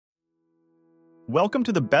Welcome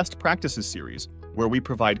to the Best Practices series, where we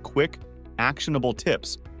provide quick, actionable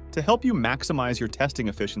tips to help you maximize your testing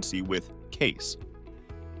efficiency with CASE.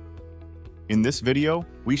 In this video,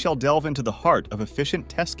 we shall delve into the heart of efficient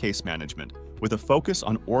test case management with a focus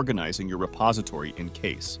on organizing your repository in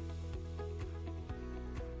CASE.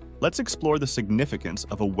 Let's explore the significance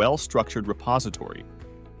of a well-structured repository,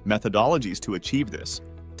 methodologies to achieve this,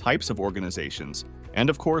 types of organizations, and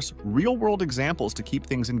of course, real-world examples to keep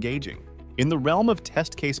things engaging. In the realm of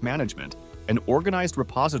test case management, an organized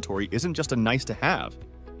repository isn't just a nice-to-have,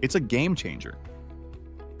 it's a game changer.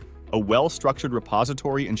 A well-structured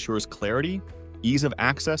repository ensures clarity, ease of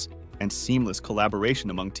access, and seamless collaboration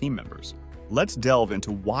among team members. Let's delve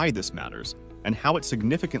into why this matters and how it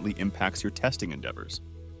significantly impacts your testing endeavors.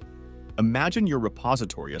 Imagine your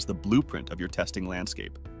repository as the blueprint of your testing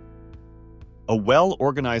landscape. A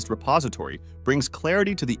well-organized repository brings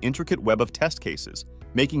clarity to the intricate web of test cases,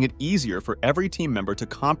 making it easier for every team member to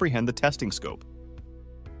comprehend the testing scope.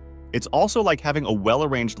 It's also like having a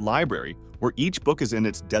well-arranged library where each book is in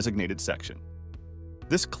its designated section.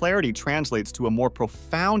 This clarity translates to a more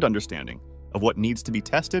profound understanding of what needs to be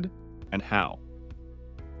tested and how.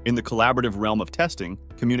 In the collaborative realm of testing,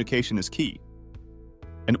 communication is key.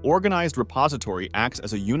 An organized repository acts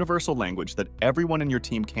as a universal language that everyone in your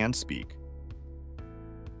team can speak.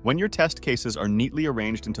 When your test cases are neatly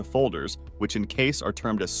arranged into folders, which in CASE are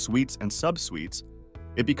termed as suites and subsuites,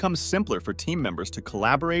 it becomes simpler for team members to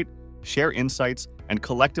collaborate, share insights, and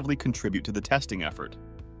collectively contribute to the testing effort.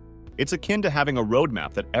 It's akin to having a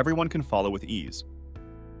roadmap that everyone can follow with ease.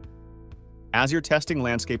 As your testing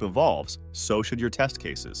landscape evolves, so should your test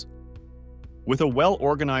cases. With a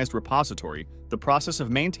well-organized repository, the process of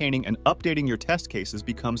maintaining and updating your test cases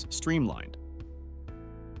becomes streamlined.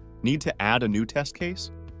 Need to add a new test case?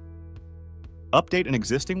 Update an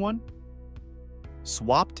existing one?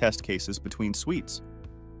 Swap test cases between suites.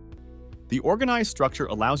 The organized structure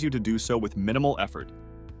allows you to do so with minimal effort,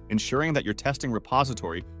 ensuring that your testing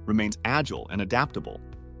repository remains agile and adaptable.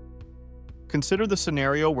 Consider the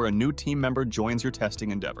scenario where a new team member joins your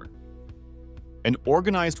testing endeavor. An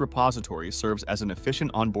organized repository serves as an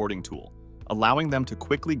efficient onboarding tool, allowing them to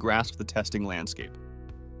quickly grasp the testing landscape.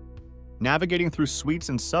 Navigating through suites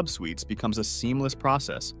and subsuites becomes a seamless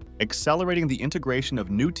process, accelerating the integration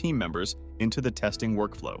of new team members into the testing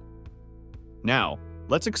workflow. Now,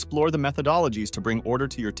 let's explore the methodologies to bring order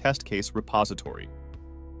to your test case repository.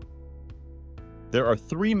 There are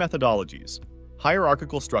three methodologies: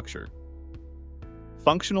 hierarchical structure,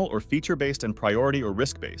 functional or feature-based, and priority or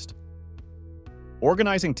risk-based.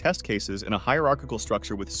 Organizing test cases in a hierarchical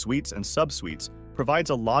structure with suites and subsuites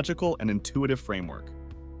provides a logical and intuitive framework.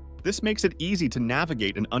 This makes it easy to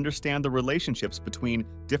navigate and understand the relationships between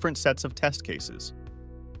different sets of test cases.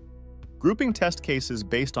 Grouping test cases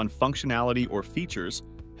based on functionality or features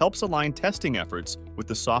helps align testing efforts with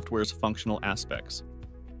the software's functional aspects.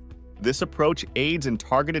 This approach aids in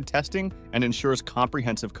targeted testing and ensures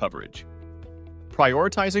comprehensive coverage.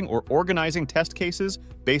 Prioritizing or organizing test cases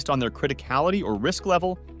based on their criticality or risk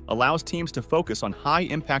level allows teams to focus on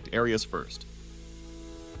high-impact areas first.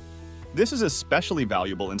 This is especially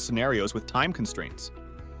valuable in scenarios with time constraints.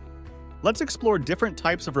 Let's explore different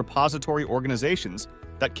types of repository organizations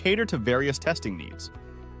that cater to various testing needs.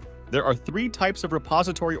 There are three types of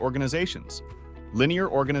repository organizations: linear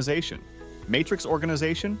organization, matrix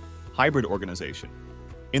organization, hybrid organization.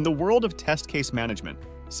 In the world of test case management,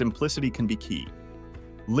 simplicity can be key.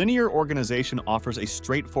 Linear organization offers a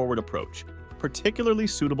straightforward approach, particularly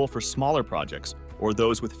suitable for smaller projects or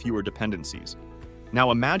those with fewer dependencies.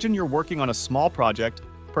 Now imagine you're working on a small project,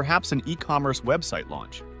 perhaps an e-commerce website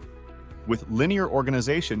launch. With linear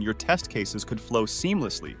organization, your test cases could flow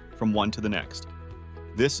seamlessly from one to the next.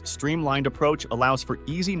 This streamlined approach allows for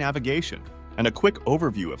easy navigation and a quick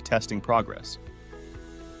overview of testing progress.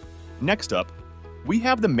 Next up, we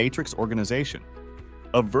have the matrix organization,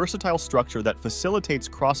 a versatile structure that facilitates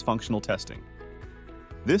cross-functional testing.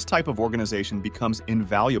 This type of organization becomes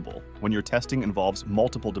invaluable when your testing involves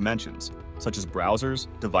multiple dimensions, such as browsers,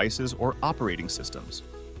 devices, or operating systems.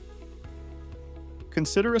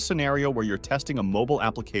 Consider a scenario where you're testing a mobile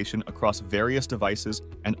application across various devices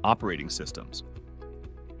and operating systems.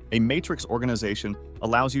 A matrix organization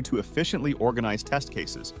allows you to efficiently organize test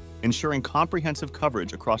cases, ensuring comprehensive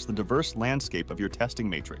coverage across the diverse landscape of your testing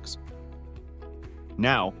matrix.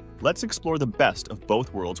 Now, let's explore the best of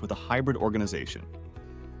both worlds with a hybrid organization.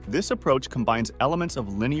 This approach combines elements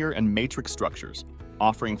of linear and matrix structures,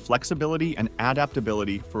 offering flexibility and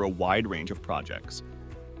adaptability for a wide range of projects.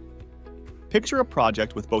 Picture a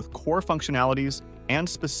project with both core functionalities and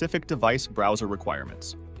specific device browser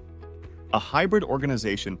requirements. A hybrid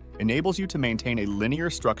organization enables you to maintain a linear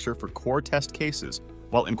structure for core test cases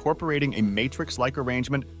while incorporating a matrix-like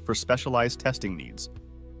arrangement for specialized testing needs.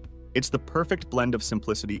 It's the perfect blend of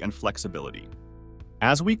simplicity and flexibility.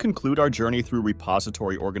 As we conclude our journey through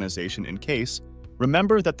repository organization in Case,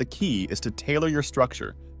 remember that the key is to tailor your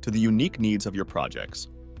structure to the unique needs of your projects.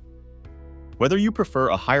 Whether you prefer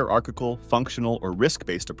a hierarchical, functional, or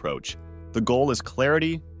risk-based approach, the goal is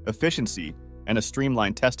clarity, efficiency, and a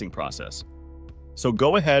streamlined testing process. So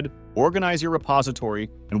go ahead, organize your repository,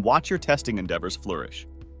 and watch your testing endeavors flourish.